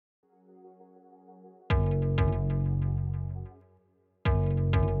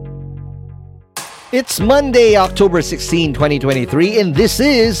It's Monday, October 16, 2023, and this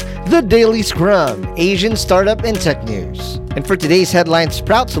is the Daily Scrum, Asian startup and tech news. And for today's headline,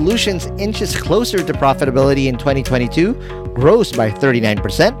 Sprout Solutions inches closer to profitability in 2022, grows by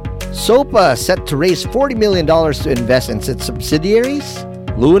 39%. SoPa set to raise $40 million to invest in its subsidiaries.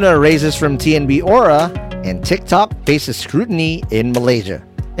 Luna raises from TNB Aura, and TikTok faces scrutiny in Malaysia.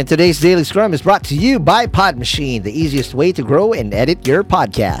 And today's Daily Scrum is brought to you by Pod Machine, the easiest way to grow and edit your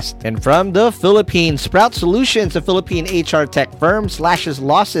podcast. And from the Philippines, Sprout Solutions, a Philippine HR tech firm, slashes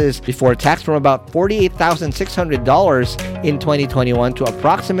losses before tax from about $48,600 in 2021 to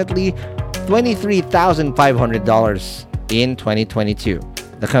approximately $23,500 in 2022.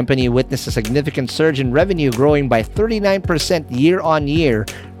 The company witnessed a significant surge in revenue, growing by 39% year-on-year,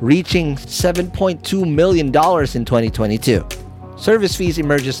 reaching $7.2 million in 2022. Service fees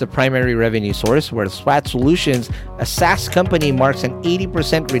emerge as the primary revenue source, where Sprout Solutions, a SaaS company, marks an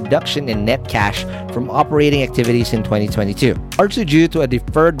 80% reduction in net cash from operating activities in 2022, largely due to a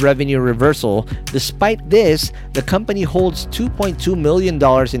deferred revenue reversal. Despite this, the company holds $2.2 million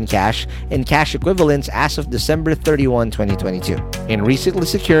in cash and cash equivalents as of December 31, 2022, and recently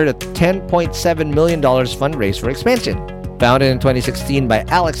secured a $10.7 million fundraise for expansion. Founded in 2016 by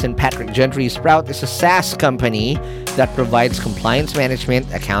Alex and Patrick Gentry, Sprout is a SaaS company that provides compliance management,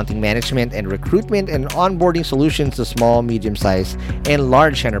 accounting management, and recruitment and onboarding solutions to small, medium-sized, and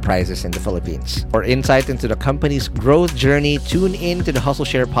large enterprises in the Philippines. For insight into the company's growth journey, tune in to the Hustle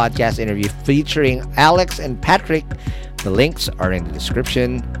Share podcast interview featuring Alex and Patrick. The links are in the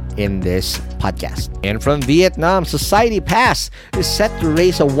description in this podcast. And from Vietnam, Society Pass is set to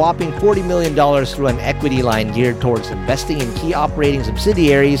raise a whopping $40 million through an equity line geared towards investing in key operating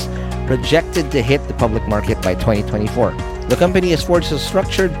subsidiaries, projected to hit the public market by 2024. The company has forged a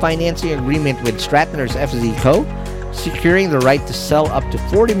structured financing agreement with Stratner's FZ Co., securing the right to sell up to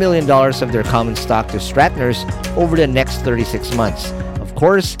 $40 million of their common stock to Stratner's over the next 36 months. Of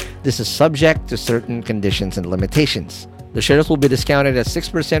course, this is subject to certain conditions and limitations. The shares will be discounted at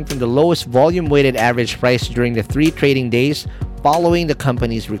 6% from the lowest volume-weighted average price during the 3 trading days following the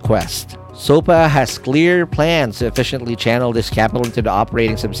company's request. SoPa has clear plans to efficiently channel this capital into the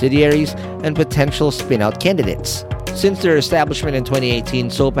operating subsidiaries and potential spin-out candidates. Since their establishment in 2018,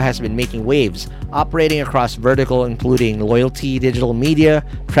 SoPa has been making waves, operating across vertical including loyalty, digital media,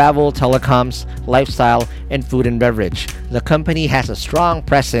 travel, telecoms, lifestyle, and food and beverage. The company has a strong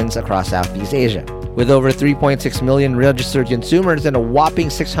presence across Southeast Asia. With over 3.6 million registered consumers and a whopping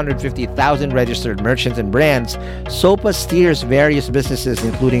 650,000 registered merchants and brands, SoPa steers various businesses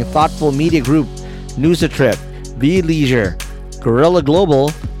including Thoughtful Media Group, Newsatrip, Be Leisure, Gorilla Global,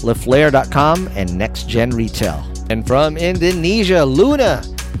 LeFlair.com, and NextGen Retail. And from Indonesia, Luna,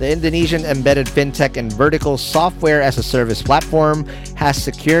 the Indonesian embedded fintech and vertical software as a service platform, has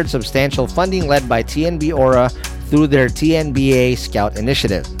secured substantial funding led by TNB Aura through their TNBA Scout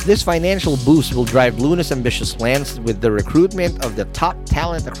initiative. This financial boost will drive Luna's ambitious plans with the recruitment of the top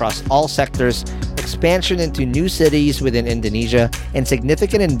talent across all sectors, expansion into new cities within Indonesia, and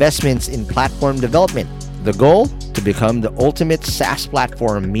significant investments in platform development. The goal? To become the ultimate SaaS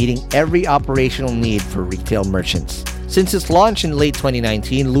platform meeting every operational need for retail merchants. Since its launch in late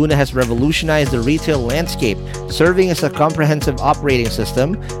 2019, Luna has revolutionized the retail landscape, serving as a comprehensive operating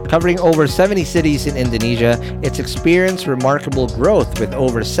system, covering over 70 cities in Indonesia. It's experienced remarkable growth with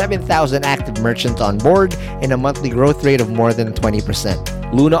over 7,000 active merchants on board and a monthly growth rate of more than 20%.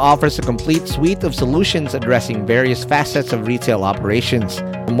 Luna offers a complete suite of solutions addressing various facets of retail operations.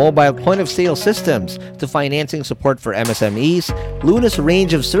 From mobile point-of-sale systems to financing support for MSMEs, Luna's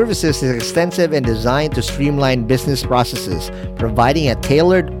range of services is extensive and designed to streamline business processes, providing a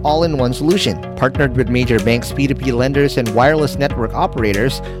tailored all-in-one solution. Partnered with major banks, P2P lenders, and wireless network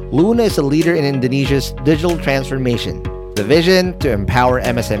operators, Luna is a leader in Indonesia's digital transformation. The vision to empower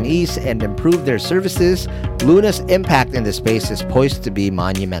MSMEs and improve their services, Luna's impact in this space is poised to be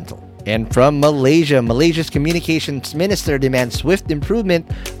monumental. And from Malaysia, Malaysia's communications minister demands swift improvement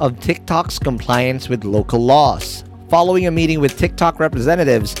of TikTok's compliance with local laws. Following a meeting with TikTok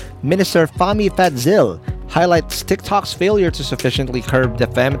representatives, Minister Fahmi Fadzil highlights TikTok's failure to sufficiently curb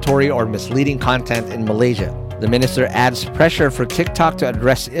defamatory or misleading content in Malaysia. The minister adds pressure for TikTok to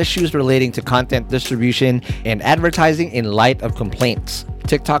address issues relating to content distribution and advertising in light of complaints.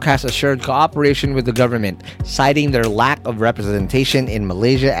 TikTok has assured cooperation with the government, citing their lack of representation in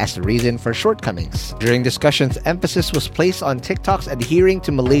Malaysia as the reason for shortcomings. During discussions, emphasis was placed on TikTok's adhering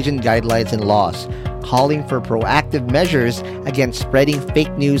to Malaysian guidelines and laws, calling for proactive measures against spreading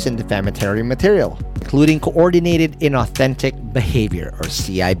fake news and defamatory material, including coordinated inauthentic behavior or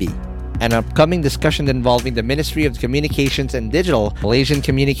CIB. An upcoming discussion involving the Ministry of Communications and Digital, Malaysian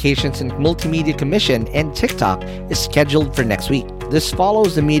Communications and Multimedia Commission, and TikTok is scheduled for next week. This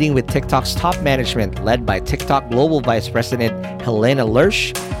follows the meeting with TikTok's top management led by TikTok Global Vice President Helena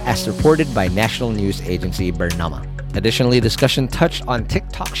Lersch, as reported by national news agency Bernama. Additionally, discussion touched on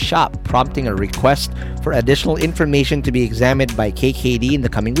TikTok Shop, prompting a request for additional information to be examined by KKD in the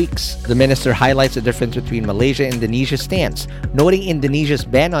coming weeks. The minister highlights the difference between Malaysia and Indonesia's stance, noting Indonesia's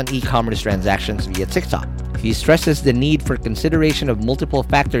ban on e-commerce transactions via TikTok. He stresses the need for consideration of multiple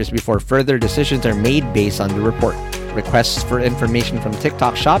factors before further decisions are made based on the report. Requests for information from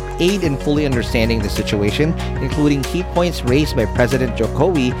TikTok Shop aid in fully understanding the situation, including key points raised by President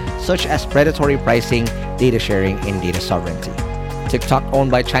Jokowi, such as predatory pricing, data sharing, and data sovereignty. TikTok,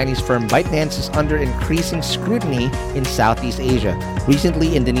 owned by Chinese firm ByteDance, is under increasing scrutiny in Southeast Asia.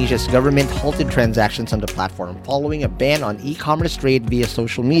 Recently, Indonesia's government halted transactions on the platform following a ban on e-commerce trade via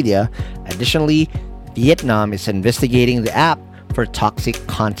social media. Additionally, Vietnam is investigating the app for toxic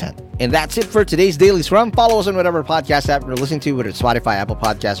content. And that's it for today's Daily Scrum. Follow us on whatever podcast app you're listening to, whether it's Spotify, Apple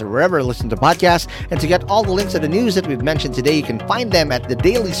Podcasts, or wherever you listen to podcasts. And to get all the links to the news that we've mentioned today, you can find them at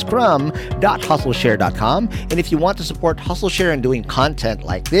thedailyscrum.hustleshare.com. And if you want to support HustleShare and doing content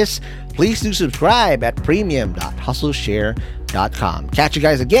like this, please do subscribe at premium.hustleshare.com. Catch you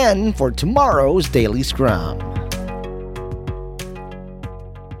guys again for tomorrow's Daily Scrum.